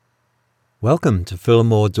Welcome to Phil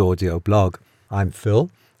Maud's audio blog. I'm Phil,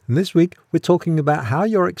 and this week we're talking about how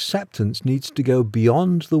your acceptance needs to go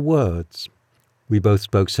beyond the words. We both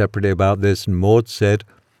spoke separately about this, and Maud said,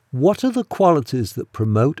 "What are the qualities that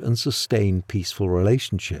promote and sustain peaceful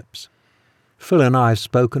relationships?" Phil and I have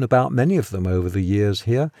spoken about many of them over the years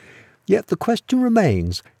here, yet the question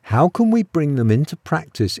remains, how can we bring them into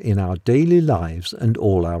practice in our daily lives and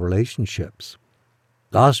all our relationships?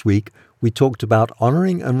 Last week, we talked about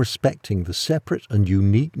honoring and respecting the separate and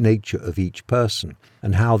unique nature of each person,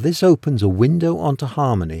 and how this opens a window onto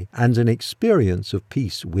harmony and an experience of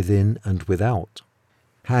peace within and without.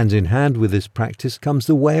 Hand in hand with this practice comes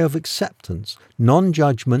the way of acceptance,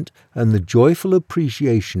 non-judgment, and the joyful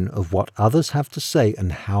appreciation of what others have to say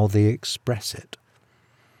and how they express it.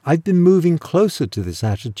 I've been moving closer to this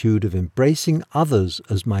attitude of embracing others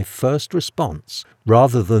as my first response,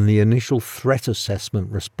 rather than the initial threat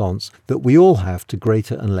assessment response that we all have to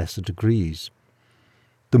greater and lesser degrees.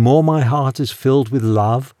 The more my heart is filled with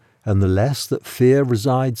love, and the less that fear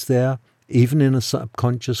resides there, even in a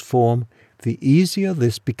subconscious form, the easier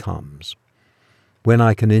this becomes. When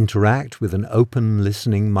I can interact with an open,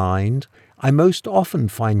 listening mind, I most often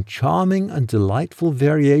find charming and delightful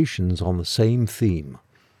variations on the same theme.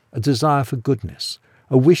 A desire for goodness,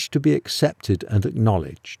 a wish to be accepted and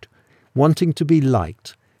acknowledged, wanting to be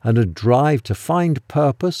liked, and a drive to find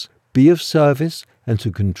purpose, be of service, and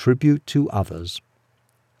to contribute to others.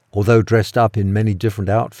 Although dressed up in many different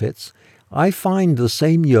outfits, I find the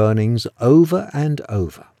same yearnings over and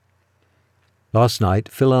over. Last night,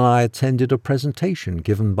 Phil and I attended a presentation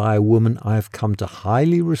given by a woman I have come to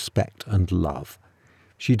highly respect and love.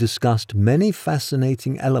 She discussed many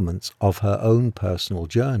fascinating elements of her own personal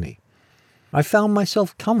journey. I found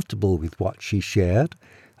myself comfortable with what she shared,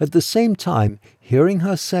 at the same time hearing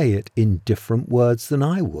her say it in different words than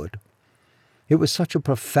I would. It was such a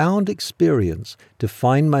profound experience to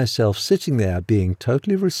find myself sitting there being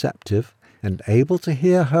totally receptive and able to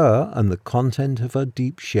hear her and the content of her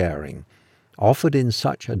deep sharing, offered in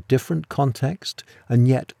such a different context and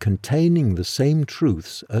yet containing the same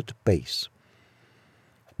truths at base.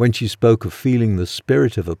 When she spoke of feeling the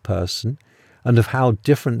spirit of a person, and of how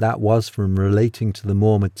different that was from relating to the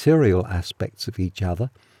more material aspects of each other,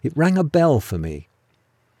 it rang a bell for me.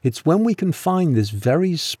 It's when we can find this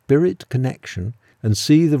very spirit connection and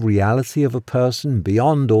see the reality of a person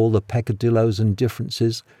beyond all the peccadilloes and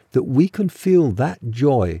differences that we can feel that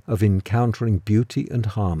joy of encountering beauty and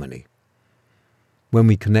harmony. When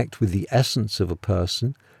we connect with the essence of a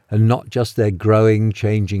person, and not just their growing,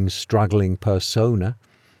 changing, struggling persona,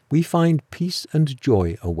 we find peace and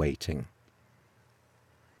joy awaiting.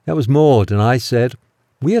 That was Maud, and I said,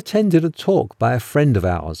 we attended a talk by a friend of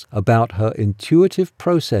ours about her intuitive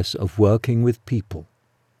process of working with people.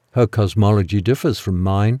 Her cosmology differs from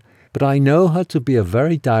mine, but I know her to be a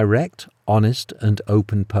very direct, honest, and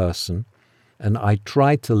open person, and I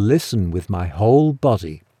tried to listen with my whole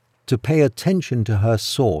body, to pay attention to her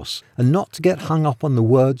source, and not to get hung up on the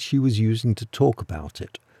words she was using to talk about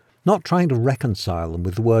it. Not trying to reconcile them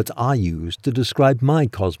with the words I used to describe my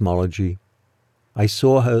cosmology. I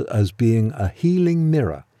saw her as being a healing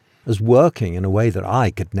mirror, as working in a way that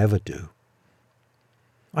I could never do.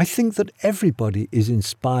 I think that everybody is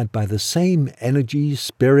inspired by the same energy,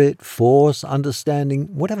 spirit, force,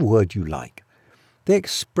 understanding, whatever word you like. They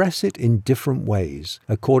express it in different ways,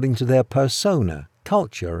 according to their persona,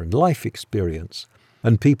 culture, and life experience,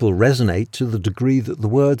 and people resonate to the degree that the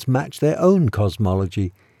words match their own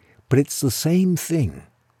cosmology. But it's the same thing.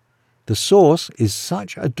 The source is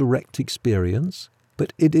such a direct experience,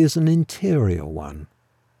 but it is an interior one.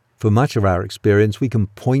 For much of our experience, we can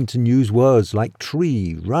point and use words like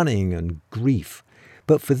tree, running, and grief.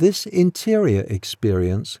 But for this interior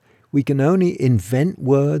experience, we can only invent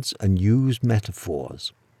words and use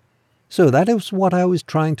metaphors. So that is what I was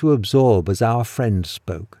trying to absorb as our friend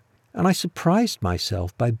spoke. And I surprised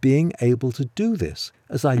myself by being able to do this,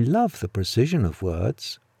 as I love the precision of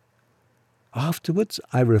words. Afterwards,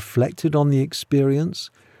 I reflected on the experience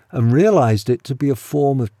and realized it to be a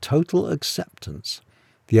form of total acceptance,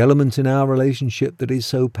 the element in our relationship that is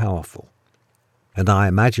so powerful. And I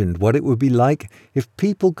imagined what it would be like if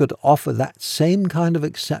people could offer that same kind of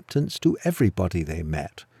acceptance to everybody they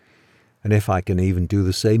met, and if I can even do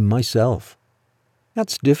the same myself.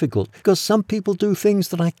 That's difficult because some people do things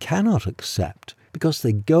that I cannot accept because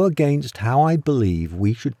they go against how I believe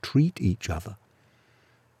we should treat each other.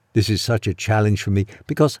 This is such a challenge for me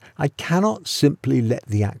because I cannot simply let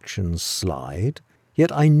the actions slide,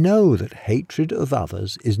 yet I know that hatred of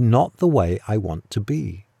others is not the way I want to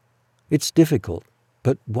be. It's difficult,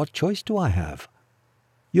 but what choice do I have?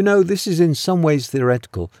 You know, this is in some ways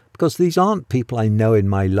theoretical because these aren't people I know in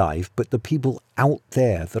my life, but the people out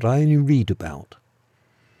there that I only read about.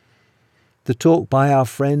 The talk by our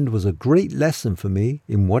friend was a great lesson for me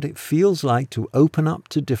in what it feels like to open up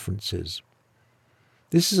to differences.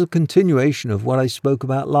 This is a continuation of what I spoke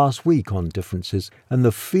about last week on differences, and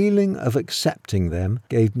the feeling of accepting them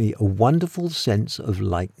gave me a wonderful sense of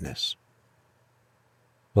lightness.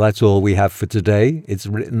 Well, that's all we have for today. It's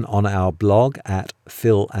written on our blog at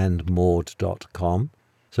philandmaud.com,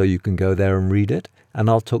 so you can go there and read it, and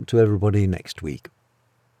I'll talk to everybody next week.